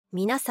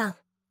皆さん、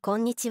こ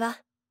んにち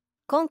は。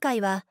今回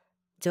は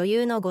女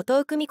優の後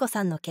藤久美子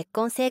さんの結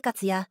婚生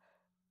活や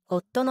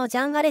夫のジ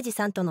ャン・アレジ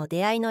さんとの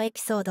出会いのエピ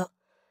ソード、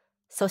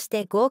そし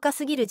て豪華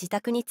すぎる自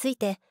宅につい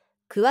て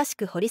詳し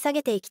く掘り下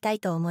げていきたい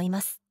と思いま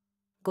す。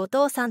後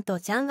藤さんと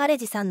ジャン・アレ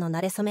ジさんの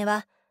馴れ初め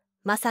は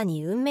まさ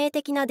に運命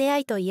的な出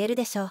会いと言える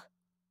でしょう。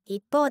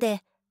一方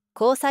で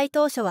交際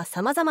当初は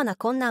様々な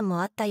困難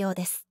もあったよう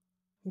です。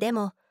で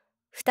も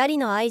2人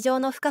の愛情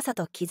の深さ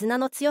と絆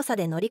の強さ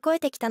で乗り越え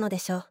てきたので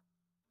しょう。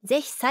ぜ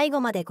ひ最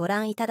後までご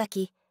覧いただ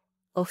き、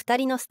お二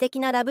人の素敵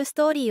なラブス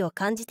トーリーを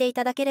感じてい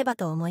ただければ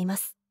と思いま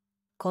す。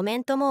コメ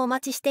ントもお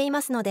待ちしてい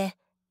ますので、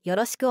よ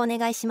ろしくお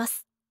願いしま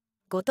す。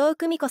後藤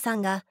久美子さ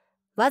んが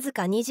わず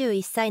か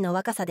21歳の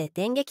若さで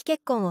電撃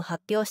結婚を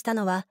発表した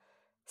のは、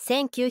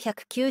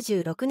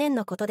1996年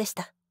のことでし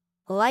た。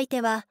お相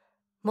手は、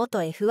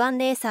元 F1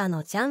 レーサー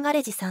のジャン・ア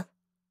レジさん。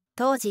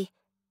当時、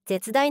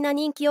絶大な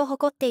人気を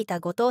誇っていた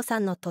後藤さ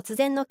んの突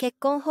然の結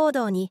婚報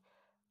道に、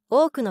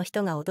多くの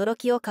人が驚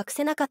きを隠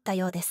せなかった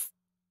ようです。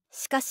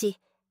しかし、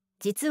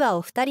実は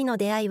お二人の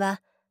出会い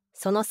は、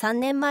その3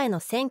年前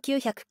の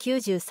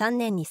1993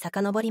年に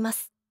遡りま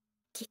す。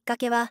きっか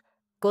けは、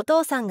後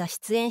藤さんが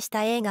出演し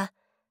た映画、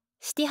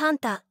シティハン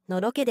ターの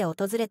ロケで訪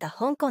れた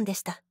香港で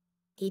した。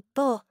一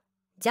方、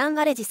ジャン・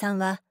アレジさん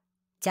は、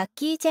ジャッ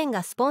キー・チェン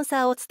がスポン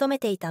サーを務め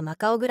ていたマ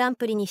カオグラン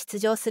プリに出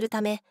場する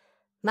ため、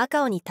マ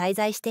カオに滞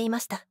在してい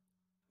ました。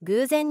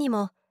偶然に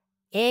も、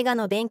映画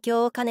の勉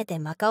強を兼ねて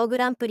マカオグ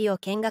ランプリを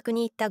見学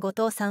に行った後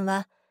藤さん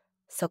は、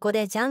そこ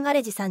でジャン・ア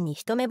レジさんに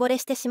一目惚れ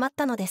してしまっ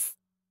たのです。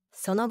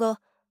その後、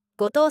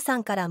後藤さ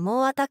んから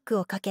猛アタック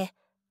をかけ、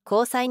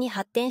交際に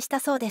発展した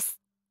そうです。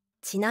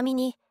ちなみ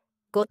に、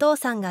後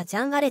藤さんがジ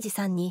ャン・アレジ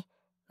さんに、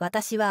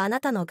私はあな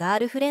たのガー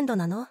ルフレンド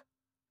なの？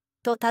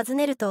と尋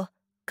ねると、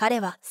彼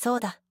は、そう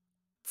だ。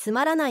つ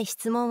まらない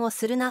質問を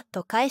するな、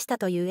と返した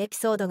というエピ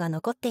ソードが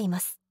残ってい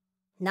ます。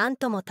なん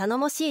とも頼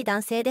もしい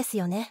男性です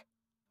よね。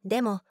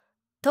でも、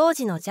当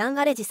時のジャン・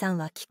アレジさん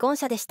は既婚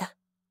者でした。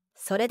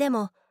それで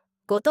も、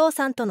後藤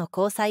さんとの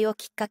交際を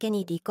きっかけ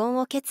に離婚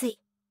を決意。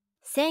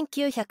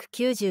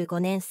1995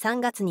年3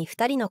月に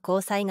2人の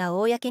交際が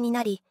公に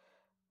なり、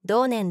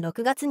同年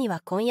6月には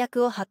婚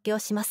約を発表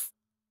します。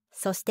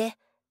そして、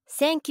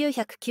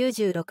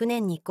1996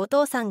年に後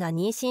藤さんが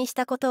妊娠し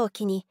たことを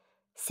機に、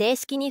正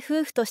式に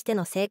夫婦として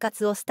の生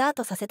活をスター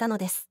トさせたの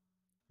です。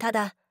た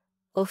だ、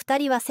お二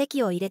人は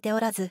籍を入れて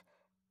おらず、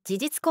事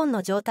実婚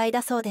の状態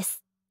だそうで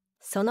す。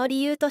その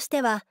理由とし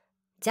ては、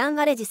ジャン・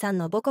アレジさん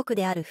の母国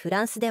であるフ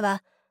ランスで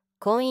は、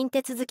婚姻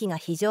手続きが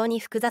非常に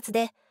複雑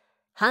で、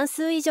半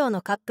数以上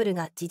のカップル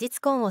が事実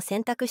婚を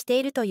選択して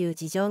いるという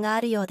事情があ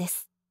るようで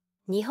す。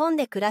日本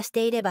で暮らし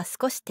ていれば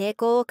少し抵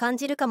抗を感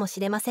じるかもし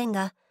れません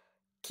が、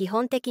基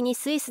本的に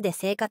スイスで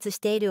生活し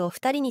ているお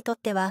二人にとっ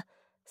ては、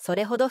そ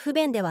れほど不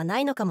便ではな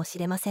いのかもし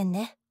れません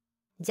ね。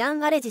ジャ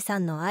ン・アレジさ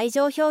んの愛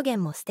情表現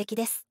も素敵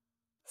です。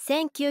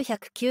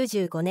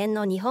1995年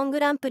の日本グ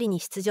ランプリに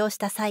出場し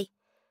た際、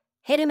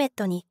ヘルメッ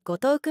トに後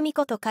藤久美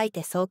子と書い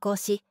て走行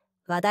し、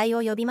話題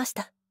を呼びまし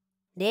た。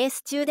レー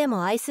ス中で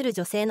も愛する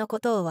女性のこ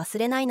とを忘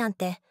れないなん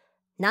て、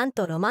なん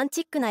とロマン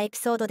チックなエピ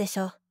ソードでし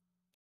ょう。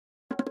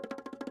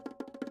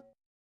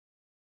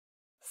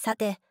さ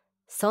て、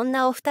そん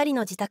なお二人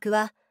の自宅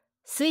は、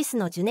スイス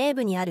のジュネー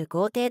ブにある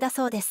豪邸だ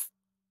そうです。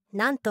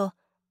なんと、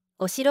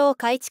お城を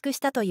改築し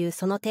たという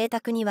その邸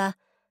宅には、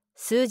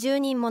数十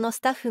人ものス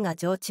タッフが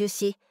常駐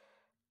し、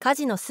家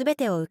事のすべ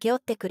てを請け負っ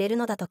てくれる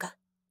のだとか。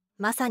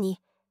まさ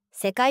に、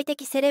世界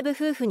的セレブ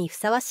夫婦にふ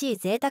さわしい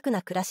贅沢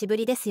な暮らしぶ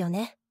りですよ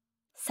ね。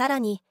さら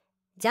に、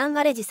ジャン・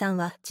アレジさん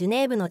はジュ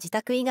ネーブの自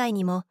宅以外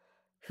にも、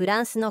フ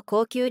ランスの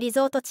高級リ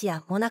ゾート地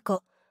やモナ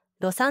コ、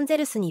ロサンゼ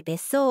ルスに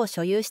別荘を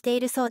所有して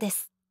いるそうで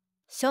す。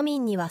庶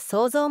民には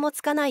想像も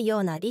つかないよ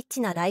うなリッ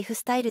チなライフ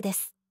スタイルで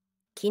す。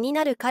気に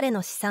なる彼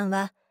の資産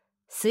は、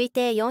推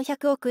定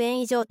400億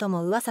円以上と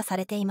も噂さ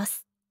れていま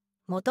す。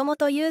もとも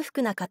と裕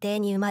福な家庭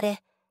に生ま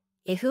れ、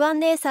F1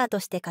 レーサーと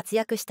して活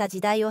躍した時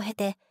代を経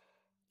て、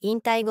引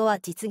退後は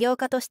実業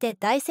家として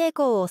大成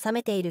功を収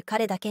めている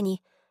彼だけ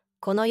に、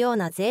このよう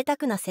な贅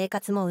沢な生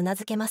活も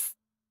頷けます。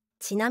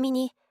ちなみ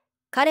に、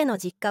彼の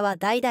実家は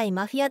代々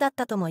マフィアだっ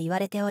たとも言わ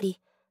れており、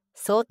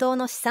相当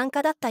の資産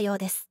家だったよう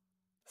です。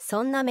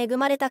そんな恵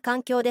まれた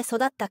環境で育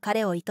った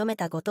彼を射止め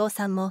た後藤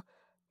さんも、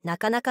な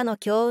かなかの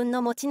強運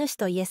の持ち主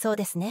と言えそう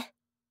ですね。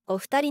お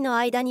二人の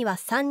間には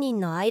3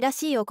人の愛ら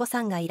しいお子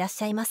さんがいらっし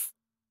ゃいます。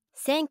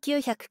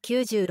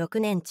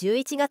1996年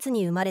11月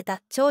に生まれ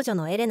た長女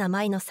のエレナ・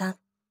マイノさん。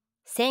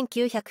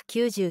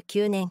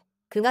1999年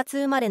9月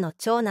生まれの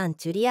長男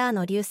ジュリアー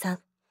ノ・リュウさん。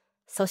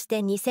そし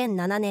て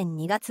2007年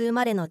2月生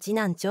まれの次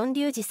男ジョン・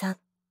リュウジさん。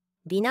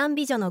美男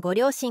美女のご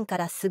両親か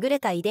ら優れ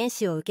た遺伝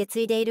子を受け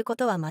継いでいるこ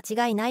とは間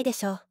違いないで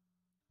しょう。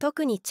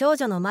特に長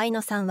女のマイ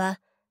ノさん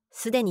は、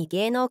すでに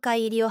芸能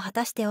界入りを果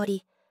たしてお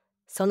り、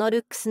そのル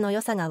ックスの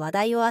良さが話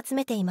題を集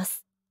めていま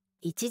す。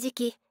一時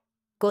期、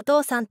後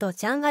藤さんと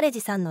ジャン・アレジ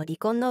さんの離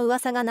婚の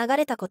噂が流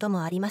れたこと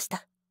もありまし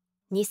た。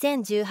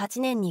2018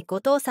年に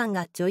後藤さん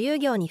が女優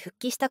業に復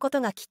帰したこと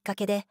がきっか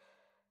けで、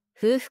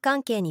夫婦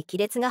関係に亀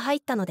裂が入っ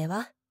たので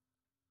は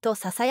と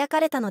ささやか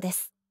れたので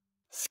す。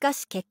しか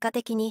し結果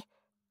的に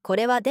こ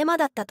れはデマ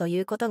だったとい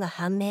うことが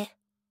判明。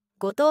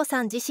後藤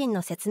さん自身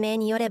の説明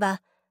によれ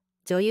ば、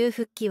女優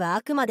復帰は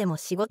あくまでも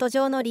仕事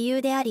上の理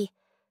由であり、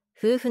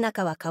夫婦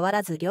仲は変わ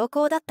らず良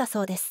好だった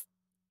そうです。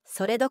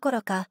それどこ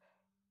ろか、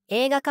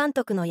映画監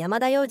督の山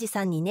田洋次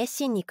さんに熱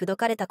心に口説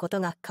かれたこ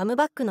とがカム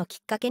バックのきっ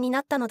かけに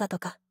なったのだと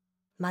か。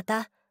ま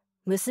た、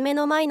娘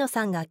の舞乃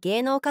さんが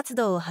芸能活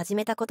動を始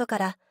めたことか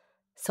ら、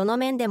その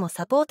面でも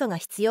サポートが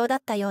必要だ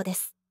ったようで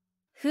す。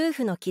夫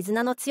婦の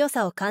絆の強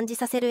さを感じ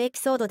させるエピ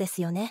ソードで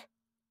すよね。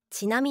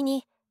ちなみ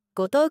に、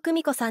後藤久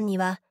美子さんに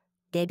は、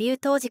デビュー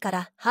当時か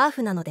らハー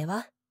フなので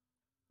は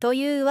と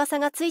いう噂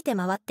がついて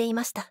回ってい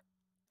ました。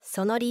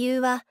その理由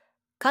は、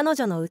彼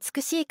女の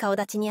美しい顔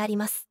立ちにあり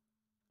ます。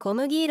小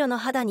麦色の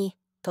肌に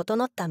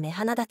整った目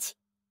鼻立ち、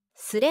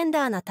スレン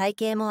ダーな体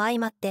型も相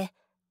まって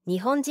日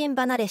本人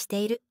離れして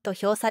いると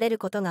評される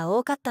ことが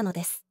多かったの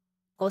です。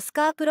オス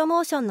カープロ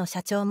モーションの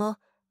社長も、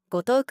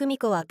後藤久美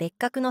子は別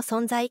格の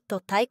存在と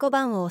太鼓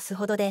判を押す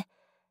ほどで、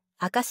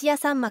明石家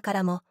さんまか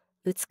らも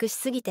美し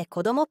すぎて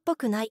子供っぽ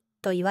くない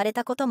と言われ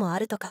たこともあ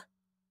るとか。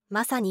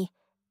まさに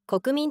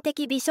国民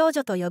的美少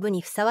女と呼ぶ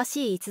にふさわ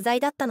しい逸材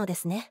だったので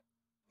すね。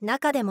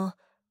中でも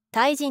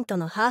タイ人と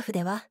のハーフ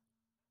では、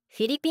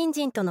フィリピン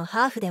人との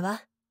ハーフで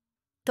は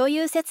とい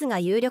う説が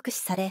有力視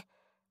され、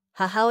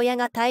母親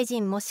がタイ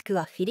人もしく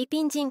はフィリ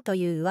ピン人と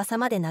いう噂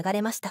まで流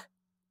れました。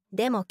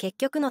でも結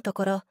局のと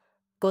ころ、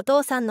後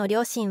藤さんの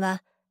両親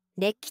は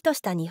れっきと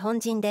した日本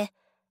人で、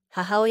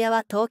母親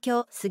は東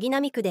京杉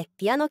並区で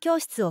ピアノ教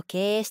室を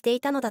経営して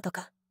いたのだと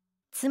か。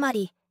つま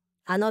り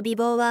あの美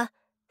貌は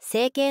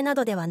整形な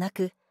どではな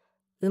く、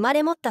生ま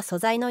れ持った素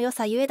材の良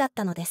さゆえだっ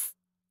たのです。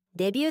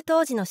デビュー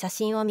当時の写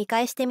真を見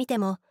返してみて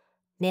も、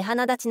目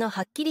鼻立ちの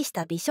はっきりし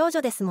た美少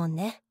女ですもん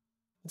ね。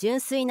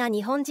純粋な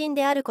日本人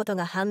であること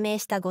が判明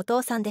した後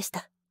藤さんでし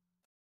た。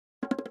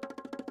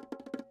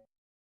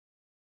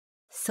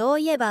そう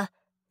いえば、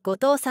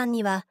後藤さん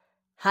には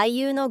俳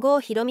優の郷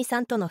ひろみさ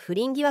んとの不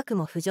倫疑惑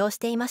も浮上し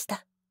ていまし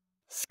た。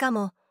しか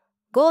も、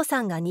郷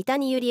さんが二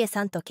谷ゆりえ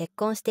さんと結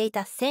婚してい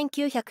た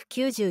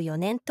1994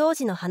年当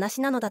時の話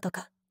なのだと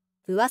か。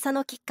噂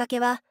のきっかけ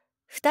は、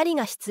2人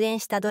が出演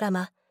したドラ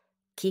マ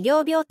「企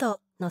業病棟」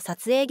の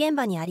撮影現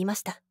場にありま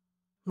した。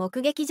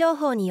目撃情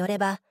報によれ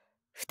ば、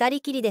2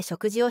人きりで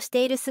食事をし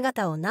ている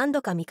姿を何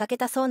度か見かけ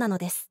たそうなの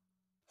です。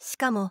し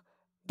かも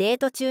デー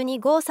ト中に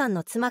郷さん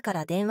の妻か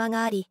ら電話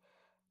があり、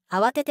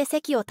慌てて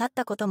席を立っ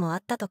たこともあ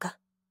ったとか。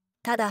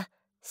ただ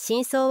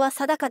真相は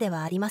定かで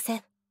はありませ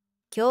ん。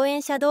共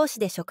演者同士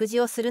で食事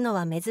をするの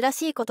は珍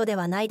しいことで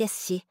はないで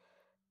すし、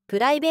プ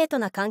ライベート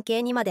な関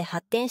係にまで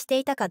発展して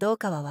いたかどう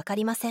かは分か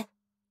りません。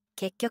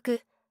結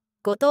局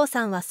後藤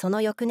さんはそ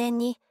の翌年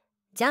に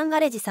ジャン・ア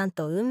レジさん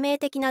と運命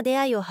的な出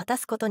会いを果た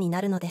すことにな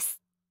るので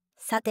す。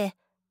さて、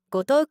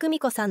後藤久美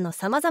子さんの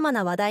さまざま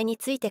な話題に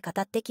ついて語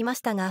ってきま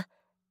したが、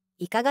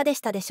いかがで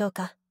したでしょう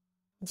か。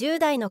10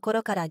代の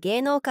頃から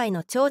芸能界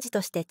の寵児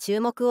として注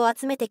目を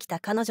集めてきた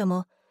彼女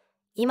も、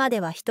今で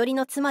は一人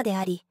の妻で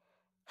あり、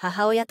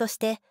母親とし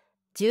て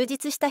充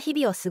実した日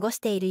々を過ごし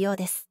ているよう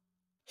です。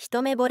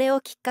一目惚れ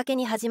をきっかけ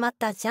に始まっ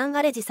たジャン・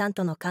アレジさん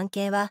との関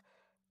係は、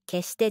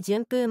決して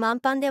順風満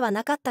帆では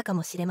なかったか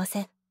もしれま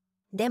せん。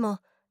でも、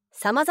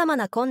さまざま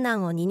な困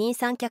難を二人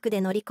三脚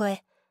で乗り越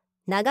え、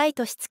長い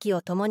年月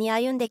を共に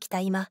歩んできた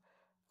今、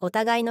お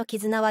互いの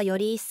絆はよ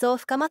り一層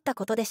深まった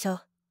ことでしょ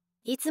う。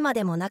いつま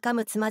でも仲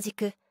睦まじ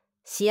く、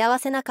幸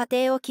せな家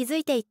庭を築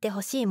いていって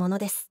ほしいもの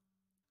です。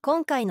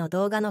今回の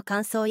動画の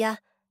感想や、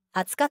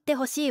扱って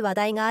ほしい話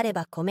題があれ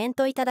ばコメン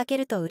トいただけ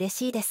ると嬉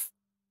しいです。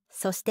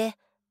そして、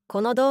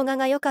この動画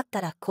が良かっ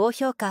たら高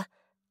評価、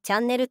チャ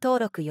ンネル登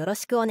録よろ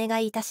しくお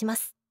願いいたしま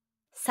す。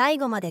最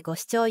後までご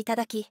視聴いた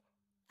だき、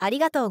あり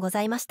がとうご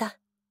ざいました。